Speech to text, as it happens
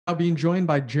Now being joined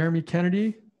by Jeremy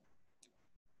Kennedy.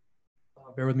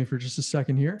 Bear with me for just a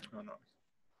second here. Oh, no.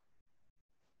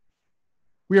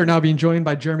 We are now being joined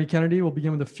by Jeremy Kennedy. We'll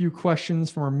begin with a few questions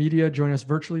from our media joining us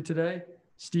virtually today.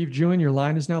 Steve Jewin, your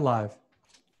line is now live.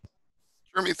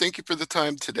 Jeremy, thank you for the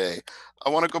time today. I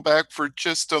want to go back for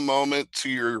just a moment to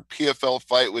your PFL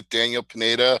fight with Daniel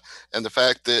Pineda and the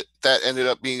fact that that ended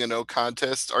up being a no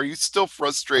contest. Are you still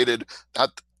frustrated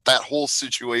that that whole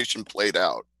situation played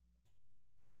out?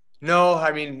 No,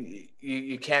 I mean,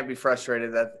 you can't be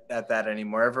frustrated at that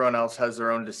anymore. Everyone else has their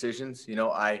own decisions.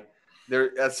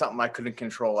 That's something I couldn't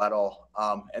control at all.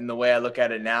 And the way I look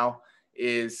at it now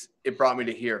is it brought me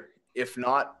to here. If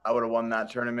not, I would have won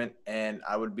that tournament and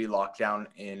I would be locked down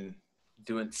in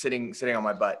sitting on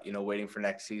my butt, waiting for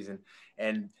next season.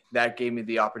 And that gave me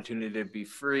the opportunity to be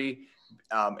free,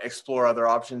 explore other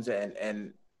options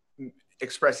and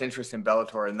express interest in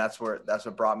Bellator. And that's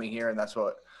what brought me here. And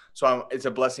it's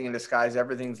a blessing in disguise.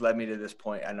 Everything's led me to this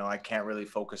point. I know I can't really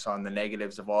focus on the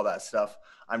negatives of all that stuff.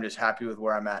 I'm just happy with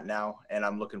where I'm at now. And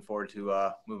I'm looking forward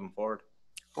to moving forward.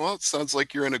 Well, it sounds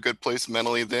like you're in a good place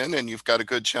mentally then, and you've got a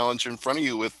good challenge in front of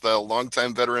you with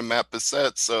longtime veteran Matt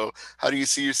Bissett. So how do you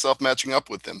see yourself matching up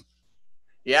with him?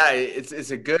 Yeah,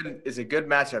 it's a good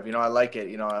matchup. I like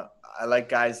it. I like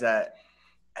guys that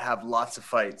have lots of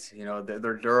fights.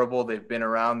 They're durable. They've been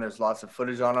around. There's lots of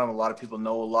footage on them. A lot of people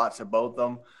know lots about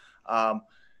them.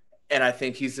 And I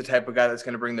think he's the type of guy that's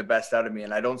going to bring the best out of me.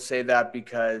 And I don't say that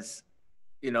because,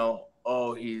 he's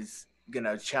going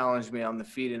to challenge me on the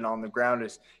feet and on the ground.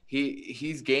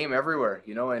 He's game everywhere,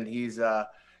 and he's a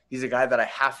guy that I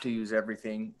have to use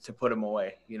everything to put him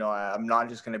away. I'm not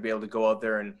just going to be able to go out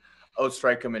there and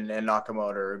outstrike him and knock him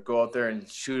out, or go out there and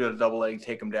shoot a double leg,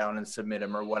 take him down and submit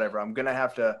him or whatever. I'm going to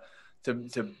have to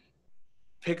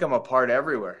pick him apart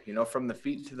everywhere, from the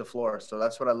feet to the floor. So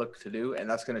that's what I look to do. And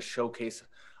that's going to showcase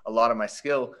a lot of my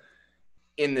skill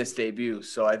in this debut.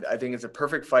 So I think it's a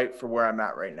perfect fight for where I'm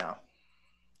at right now.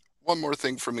 One more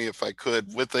thing for me, if I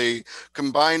could. With a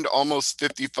combined almost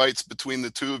 50 fights between the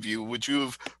two of you, would you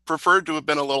have preferred to have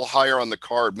been a little higher on the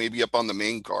card, maybe up on the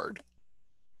main card?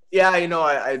 Yeah,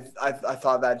 I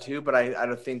thought that too, but I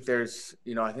don't think there's,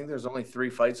 I think there's only 3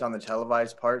 fights on the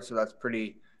televised part, so that's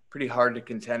pretty hard to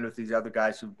contend with these other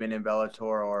guys who've been in Bellator,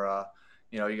 or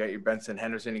you got your Benson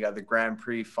Henderson, you got the Grand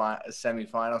Prix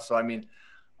semifinal. So I mean,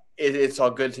 it's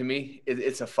all good to me.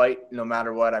 It's a fight no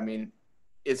matter what. I mean,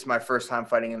 it's my first time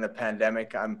fighting in the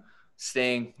pandemic. I'm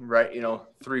staying right,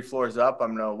 3 floors up.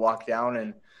 I'm gonna walk down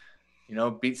and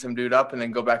beat some dude up and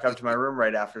then go back up to my room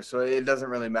right after. So it doesn't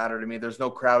really matter to me. There's no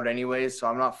crowd anyways, so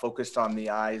I'm not focused on the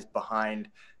eyes behind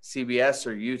CBS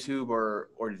or YouTube or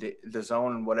the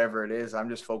Zone, whatever it is. I'm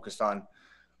just focused on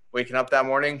waking up that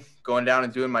morning, going down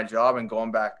and doing my job, and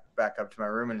going back up to my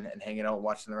room and hanging out and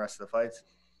watching the rest of the fights.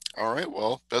 All right.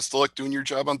 Well, best of luck doing your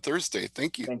job on Thursday.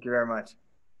 Thank you. Thank you very much.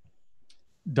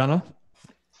 Donna?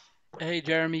 Hey,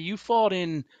 Jeremy, you fought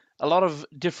in a lot of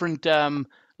different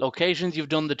locations. You've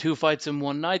done the 2 fights in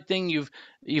one night thing. You've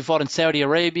fought in Saudi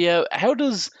Arabia. How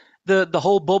does the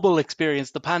whole bubble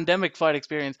experience, the pandemic fight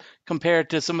experience, compare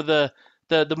to some of the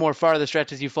more farther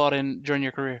stretches you fought in during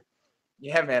your career?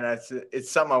 Yeah, man,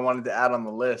 it's something I wanted to add on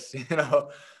the list. I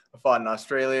fought in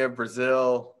Australia,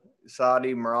 Brazil,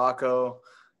 Saudi, Morocco.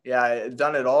 Yeah, I've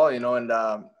done it all,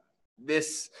 and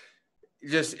this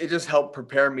just helped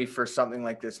prepare me for something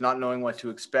like this, not knowing what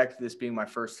to expect, this being my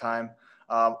first time.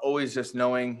 Always just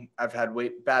knowing I've had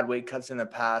bad weight cuts in the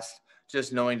past,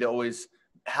 just knowing to always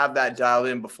have that dialed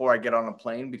in before I get on a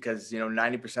plane, because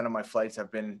 90% of my flights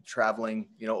have been traveling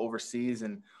overseas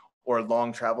or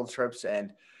long travel trips.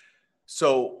 And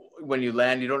so when you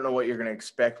land, you don't know what you're going to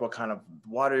expect, what kind of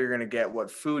water you're going to get,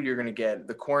 what food you're going to get.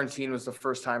 The quarantine was the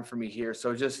first time for me here.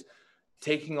 So just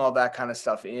taking all that kind of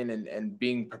stuff in and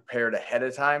being prepared ahead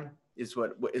of time is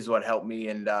what helped me.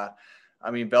 And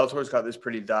I mean, Bellator's got this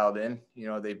pretty dialed in.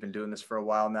 They've been doing this for a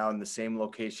while now in the same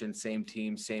location, same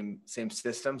team, same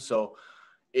system. So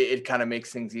it kind of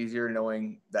makes things easier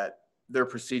knowing that their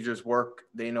procedures work.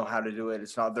 They know how to do it.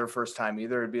 It's not their first time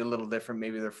either. It'd be a little different.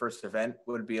 Maybe their first event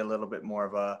would be a little bit more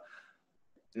of a,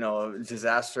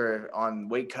 disaster on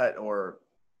weight cut or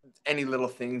any little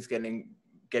things getting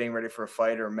ready for a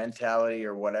fight or mentality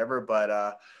or whatever.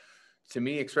 But to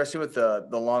me, especially with the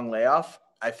long layoff,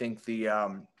 I think the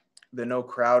no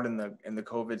crowd in the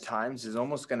COVID times is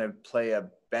almost going to play a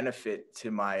benefit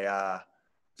to my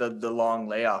the long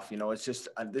layoff. It's just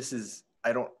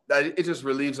it just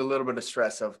relieves a little bit of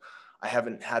stress of I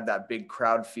haven't had that big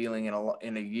crowd feeling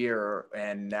in a year,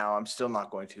 and now I'm still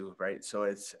not going to, right?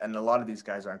 So and a lot of these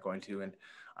guys aren't going to, and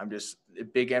I'm just a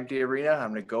big empty arena.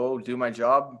 I'm going to go do my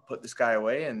job, put this guy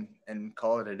away and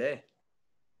call it a day.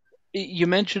 You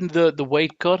mentioned the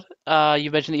weight cut.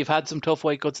 You mentioned that you've had some tough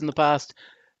weight cuts in the past.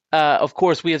 Of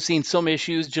course, we have seen some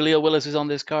issues. Jaleel Willis is on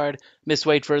this card, missed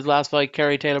weight for his last fight.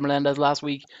 Kerry Taylor Melendez last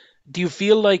week. Do you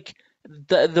feel like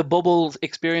the bubble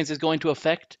experience is going to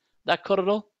affect that cut at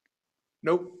all?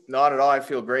 Nope, not at all. I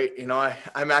feel great. You know,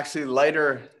 I'm actually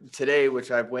lighter today,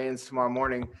 which I have weigh-ins tomorrow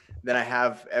morning, than I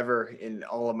have ever in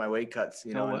all of my weight cuts.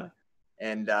 You know, wow.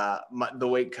 and the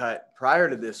weight cut prior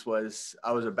to this was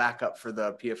I was a backup for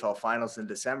the PFL finals in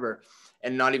December,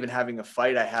 and not even having a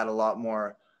fight, I had a lot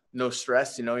more no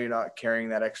stress. You know, you're not carrying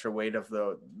that extra weight of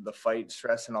the fight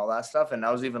stress and all that stuff. And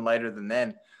I was even lighter than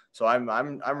then. So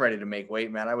I'm ready to make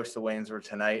weight, man. I wish the weigh-ins were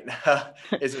tonight.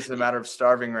 It's just a matter of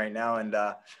starving right now. And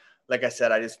like I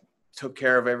said, I just took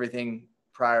care of everything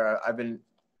prior. I've been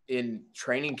in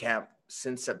training camp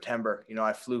since September. You know,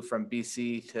 I flew from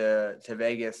BC to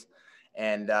Vegas,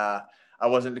 and I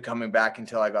wasn't coming back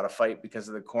until I got a fight because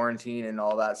of the quarantine and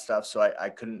all that stuff. So I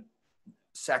couldn't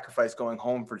sacrifice going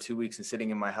home for 2 weeks and sitting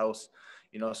in my house,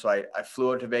 you know. So I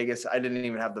flew out to Vegas. I didn't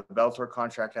even have the Bellator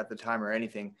contract at the time or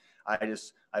anything.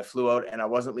 I flew out, and I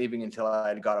wasn't leaving until I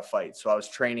had got a fight. So I was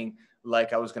training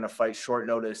like I was going to fight short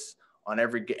notice on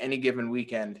any given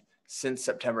weekend since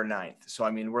September 9th. So,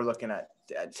 I mean, we're looking at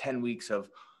 10 weeks of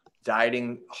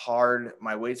dieting hard.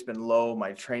 My weight's been low.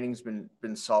 My training's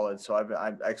been solid. So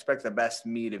I expect the best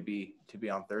me to be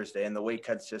on Thursday, and the weight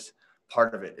cut's just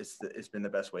part of it. It's been the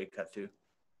best weight cut too.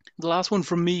 The last one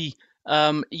from me.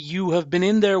 You have been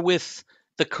in there with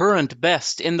the current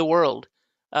best in the world,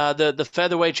 the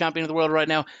featherweight champion of the world right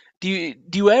now. Do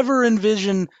you ever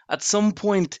envision at some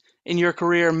point in your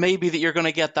career maybe that you're going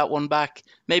to get that one back,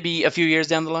 maybe a few years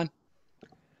down the line?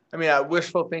 I mean,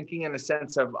 wishful thinking in the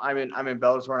sense of I'm in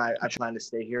Bellator, and I plan to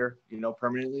stay here, you know,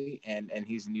 permanently. And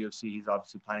he's in UFC. He's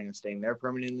obviously planning on staying there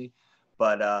permanently.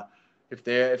 But if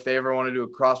they ever want to do a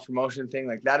cross promotion thing,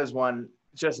 like that is one,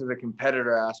 just as a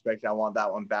competitor aspect, I want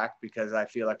that one back, because I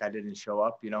feel like I didn't show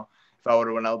up. You know, if I would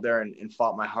have went out there and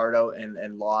fought my heart out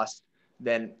and lost,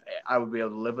 then I would be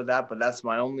able to live with that. But that's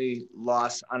my only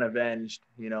loss unavenged,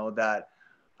 you know, that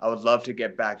I would love to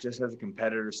get back just as a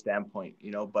competitor standpoint,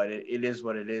 you know. But it is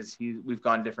what it is. We've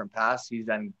gone different paths. He's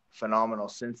done phenomenal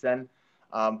since then.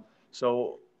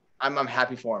 So I'm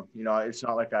happy for him. You know, it's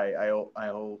not like I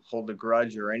hold a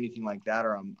grudge or anything like that,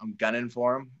 or I'm gunning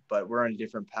for him, but we're on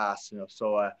different paths, you know.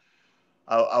 So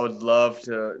I would love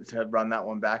to run that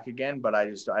one back again, but I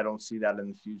don't see that in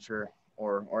the future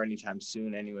or anytime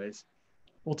soon anyways.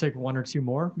 We'll take one or two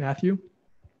more. Matthew?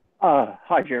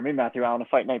 Hi, Jeremy. Matthew Allen of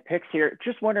Fight Night Picks here.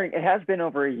 Just wondering, it has been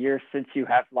over a year since you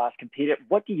have last competed.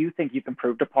 What do you think you've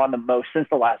improved upon the most since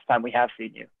the last time we have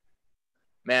seen you?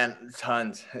 Man,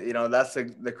 tons. You know, that's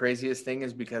the craziest thing,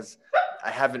 is because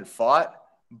I haven't fought,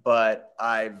 but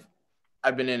I've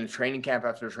been in a training camp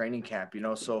after training camp, you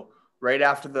know. So right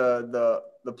after the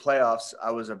playoffs,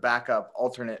 I was a backup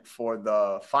alternate for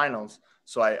the finals.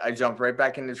 So I jumped right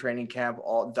back into training camp,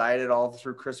 dieted all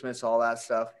through Christmas, all that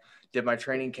stuff, did my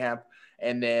training camp.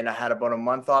 And then I had about a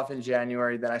month off in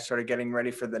January. Then I started getting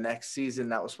ready for the next season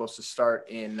that was supposed to start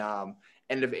in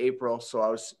end of April. So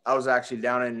I was actually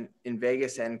down in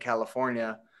Vegas and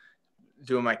California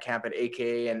doing my camp at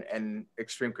AKA and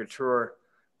Extreme Couture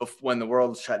when the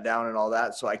world shut down and all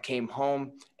that. So I came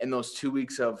home, in those 2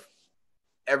 weeks of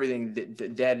everything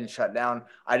dead and shut down,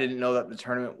 I didn't know that the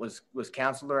tournament was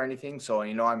canceled or anything. So,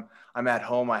 you know, I'm at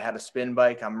home. I had a spin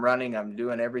bike. I'm running. I'm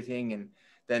doing everything. And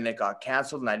then it got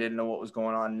canceled, and I didn't know what was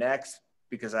going on next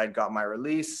because I'd got my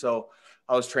release. So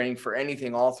I was training for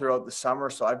anything all throughout the summer.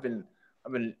 So I've been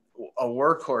a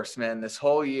workhorse, man, this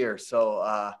whole year. So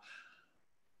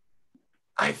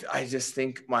I just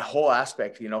think my whole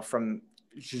aspect, you know, from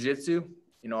jiu-jitsu,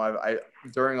 you know, I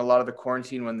during a lot of the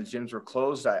quarantine when the gyms were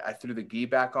closed, I threw the gi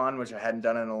back on, which I hadn't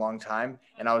done in a long time.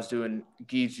 And I was doing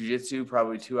gi jiu-jitsu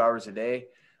probably 2 hours a day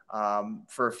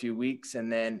for a few weeks.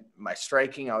 And then my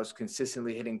striking, I was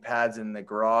consistently hitting pads in the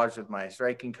garage with my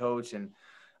striking coach. And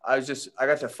I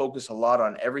got to focus a lot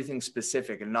on everything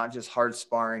specific and not just hard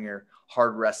sparring or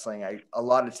hard wrestling. A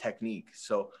lot of technique.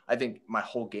 So I think my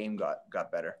whole game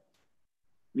got better.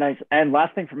 Nice. And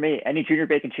last thing for me, any junior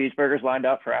bacon cheeseburgers lined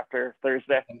up for after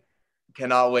Thursday?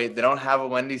 Cannot wait. They don't have a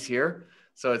Wendy's here,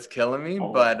 so it's killing me.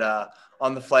 Oh. But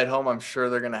on the flight home, I'm sure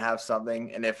they're going to have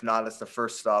something. And if not, it's the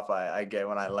first stop I get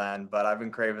when I land. But I've been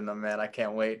craving them, man. I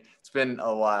can't wait. It's been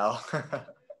a while.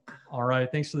 All right.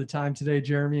 Thanks for the time today,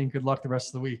 Jeremy, and good luck the rest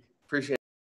of the week. Appreciate it.